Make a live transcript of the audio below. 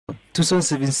Thusong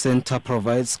Service Center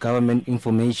provides government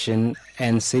information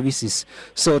and services.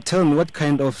 So tell me, what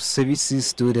kind of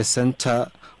services do the center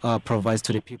provides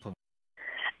to the people?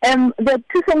 The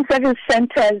Thusong Service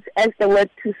Centers, as the word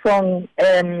Thusong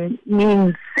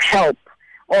means help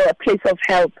or a place of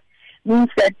help, means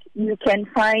that you can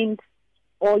find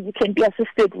or you can be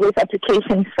assisted with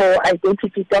applications for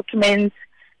identity documents,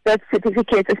 birth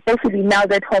certificates, especially now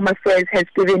that Home Affairs has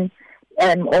given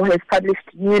or has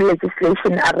published new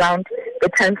legislation around the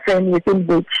time frame within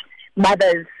which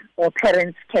mothers or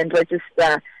parents can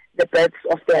register the births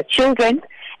of their children.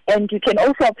 And you can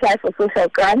also apply for social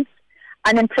grants,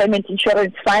 unemployment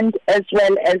insurance fund, as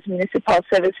well as municipal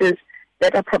services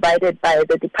that are provided by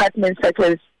the departments such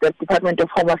as the Department of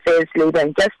Home Affairs, Labour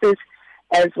and Justice,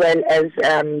 as well as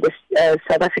the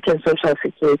South African Social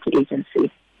Security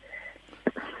Agency.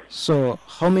 So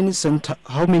how many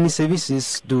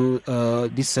services do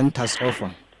these centers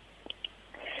offer?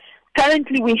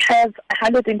 Currently we have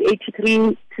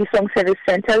 183 Thusong service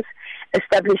centers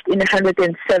established in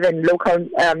 107 local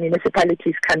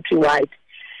municipalities countrywide.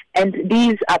 And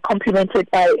these are complemented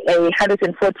by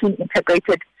 114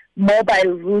 integrated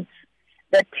mobile routes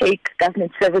that take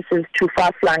government services to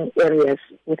far-flung areas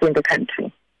within the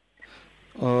country.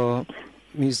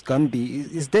 Ms. Gambi,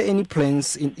 is there any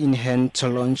plans in hand to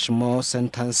launch more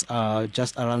centers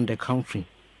just around the country?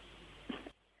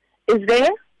 Is there?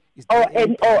 Or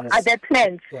are there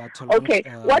plans? Yeah, to launch, okay.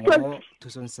 What more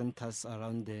Thusong centers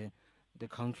around the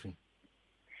country?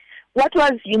 What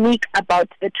was unique about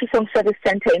the Thusong Service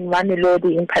Center in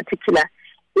Mamelodi in particular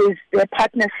is the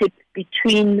partnership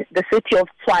between the city of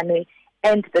Tshwane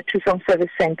and the Thusong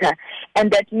Service Center.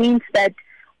 And that means that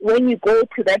when you go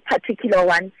to that particular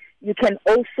one, you can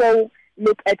also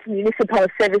look at municipal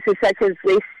services such as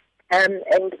waste and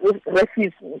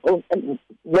refuse,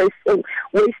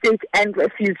 wastage and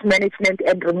refuse management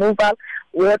and removal,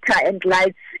 water and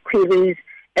lights queries,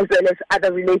 as well as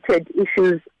other related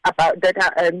issues about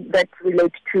that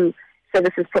relate to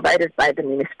services provided by the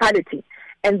municipality.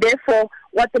 And therefore,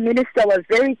 what the minister was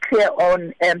very clear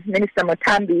on, Minister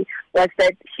Muthambi, was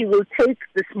that she will take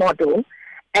this model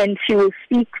and she will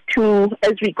speak to,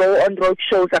 as we go on road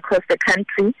shows across the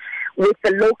country, with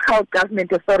the local government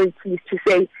authorities to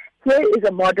say, here is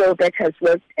a model that has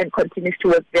worked and continues to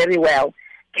work very well.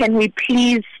 Can we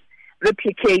please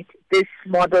replicate this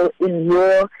model in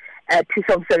your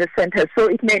Thusong Service Center? So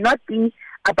it may not be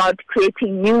about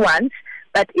creating new ones,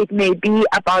 but it may be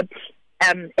about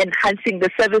enhancing the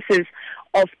services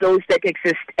of those that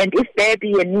exist. And if there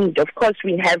be a need, of course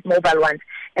we have mobile ones,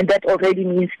 and that already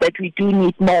means that we do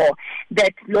need more,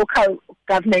 that local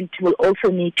government will also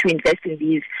need to invest in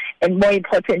these. And more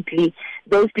importantly,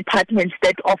 those departments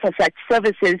that offer such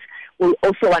services will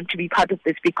also want to be part of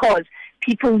this, because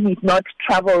people need not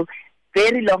travel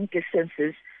very long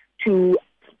distances to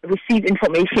receive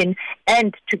information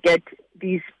and to get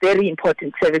these very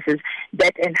important services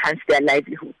that enhance their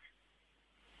livelihoods.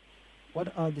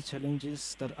 What are the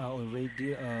challenges that are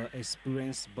already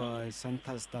experienced by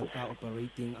centers that are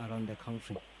operating around the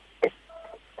country?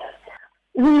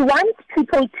 We want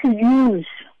people to use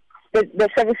the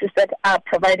services that are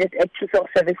provided at Thusong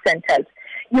service centers.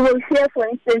 You will hear, for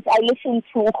instance, I listen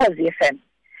to Ukhozi FM,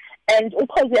 and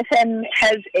Ukhozi FM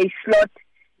has a slot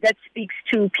that speaks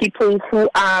to people who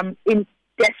are in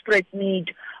desperate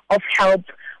need of help,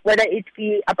 whether it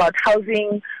be about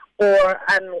housing or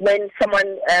when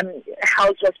someone's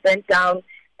house was burnt down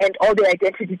and all the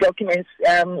identity documents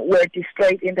were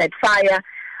destroyed in that fire.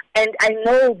 And I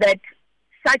know that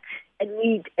such a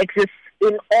need exists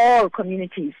in all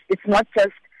communities. It's not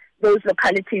just those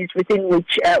localities within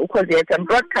which Ukhozi FM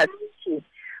broadcasts to,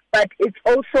 but it's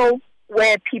also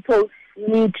where people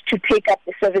need to take up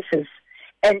the services.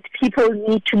 And people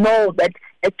need to know that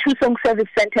a Thusong service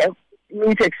center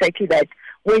means exactly that.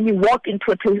 When you walk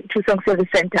into a Thusong service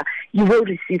center, you will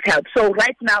receive help. So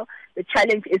right now, the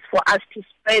challenge is for us to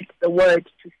spread the word,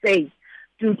 to say,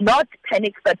 do not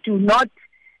panic, but do not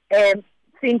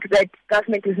think that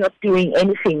government is not doing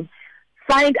anything.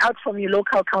 Find out from your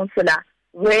local councillor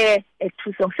where a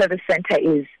Thusong service center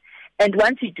is. And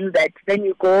once you do that, then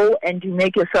you go and you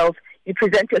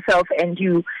present yourself and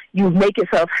you make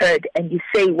yourself heard and you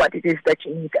say what it is that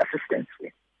you need assistance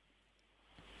with.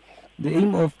 The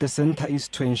aim of the center is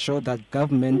to ensure that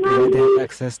government will have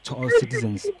access to all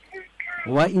citizens.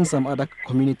 Why in some other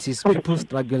communities people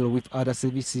struggle with other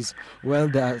services while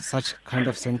there are such kind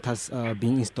of centers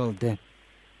being installed there?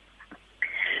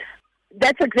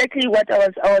 That's exactly what I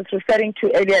was referring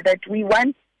to earlier, that we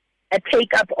want a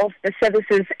take-up of the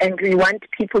services and we want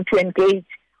people to engage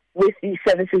with these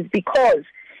services, because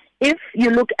if you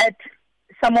look at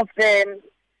some of the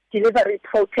delivery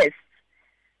protests,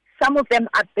 some of them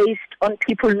are based on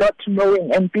people not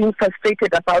knowing and being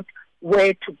frustrated about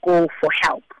where to go for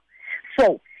help.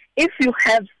 So if you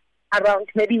have around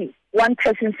maybe one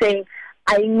person saying,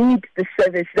 I need the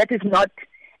service, that is not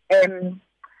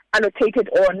allocated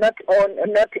or not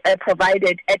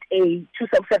provided at a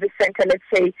Thusong service center, let's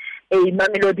say a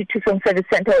Mamelodi Thusong service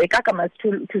center or a Kakamas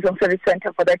Thusong service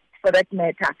center for that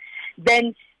matter,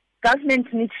 then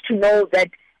government needs to know that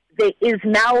there is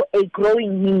now a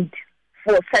growing need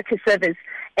for such a service,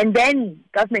 and then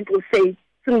government will say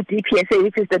through DPSA,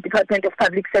 which is the Department of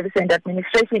Public Service and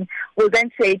Administration, will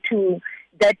then say to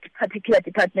that particular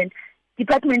Department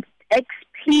X,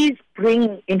 please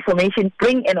bring information,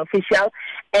 bring an official,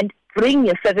 and bring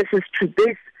your services to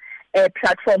this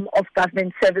platform of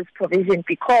government service provision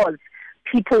because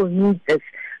people need this.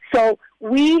 So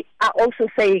we are also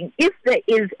saying if there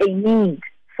is a need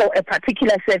for a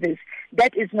particular service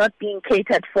that is not being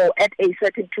catered for at a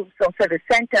certain Thusong service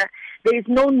center, there is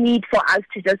no need for us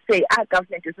to just say,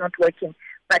 government is not working.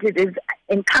 But it is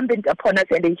incumbent upon us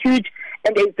and a huge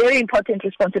and a very important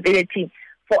responsibility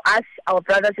for us, our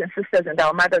brothers and sisters and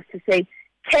our mothers to say,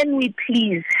 can we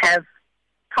please have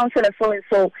Councillor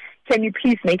so-and-so, can you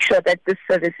please make sure that this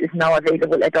service is now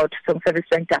available at our Thusong service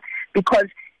center? Because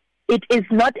it is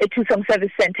not a Thusong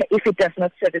service center if it does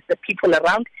not service the people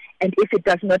around and if it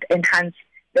does not enhance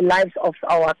the lives of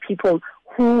our people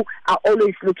who are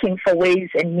always looking for ways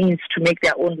and means to make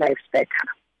their own lives better.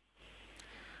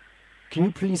 Can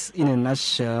you please, in a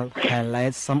nutshell,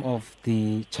 highlight some of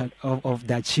the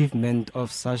achievement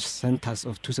of such centers,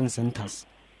 of Thusong centers?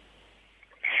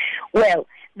 Well,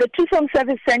 the Thusong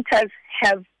service centers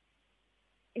have,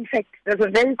 in fact, there's a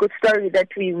very good story that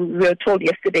we were told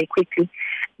yesterday quickly.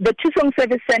 The Thusong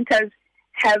service centers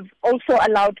have also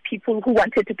allowed people who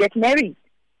wanted to get married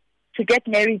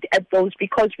at those,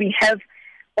 because we have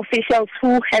officials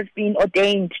who have been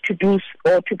ordained to do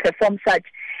or to perform such.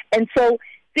 And so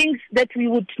things that we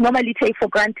would normally take for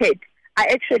granted are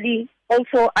actually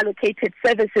also allocated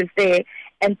services there,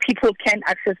 and people can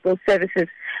access those services.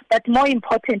 But more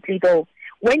importantly, though,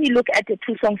 when you look at the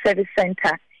Thusong Service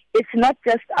Center, it's not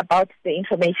just about the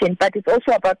information, but it's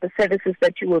also about the services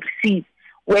that you will receive,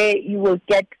 where you will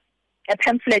get a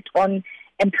pamphlet on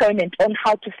employment, on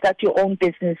how to start your own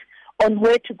business, on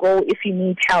where to go if you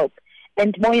need help,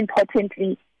 and more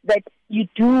importantly, that you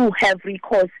do have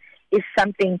recourse if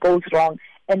something goes wrong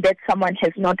and that someone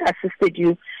has not assisted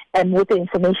you with the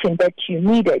information that you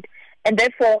needed. And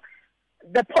therefore,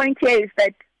 the point here is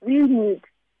that we need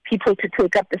people to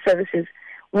take up the services.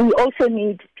 We also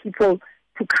need people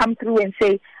to come through and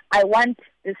say, I want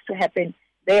this to happen.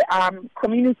 There are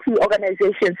community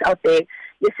organizations out there.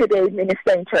 Yesterday,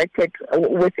 Minister interacted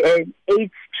with an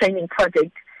AIDS training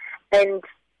project. And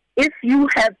if you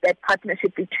have that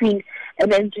partnership between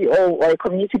an NGO or a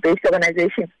community-based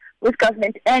organization with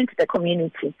government and the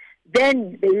community,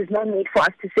 then there is no need for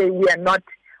us to say we are not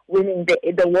winning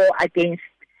the war against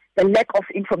the lack of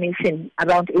information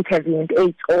around HIV and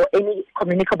AIDS or any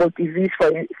communicable disease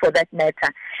for that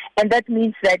matter. And that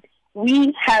means that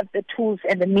we have the tools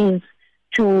and the means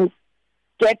to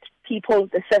get people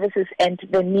the services and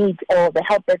the need or the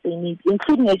help that they need,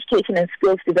 including education and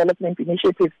skills development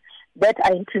initiatives that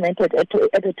are implemented at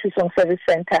the Thusong Service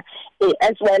Center,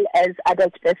 as well as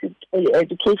adult basic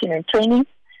education and training,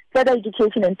 further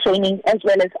education and training, as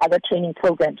well as other training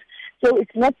programs. So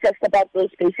it's not just about those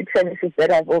basic services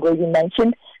that I've already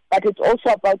mentioned, but it's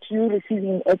also about you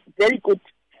receiving a very good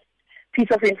piece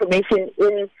of information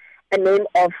in the name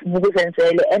of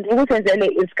Vuk'uzenzele. And Vuk'uzenzele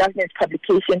is government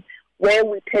publication where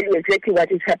we tell you exactly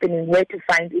what is happening, where to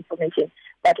find information,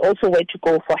 but also where to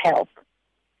go for help.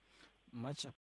 Much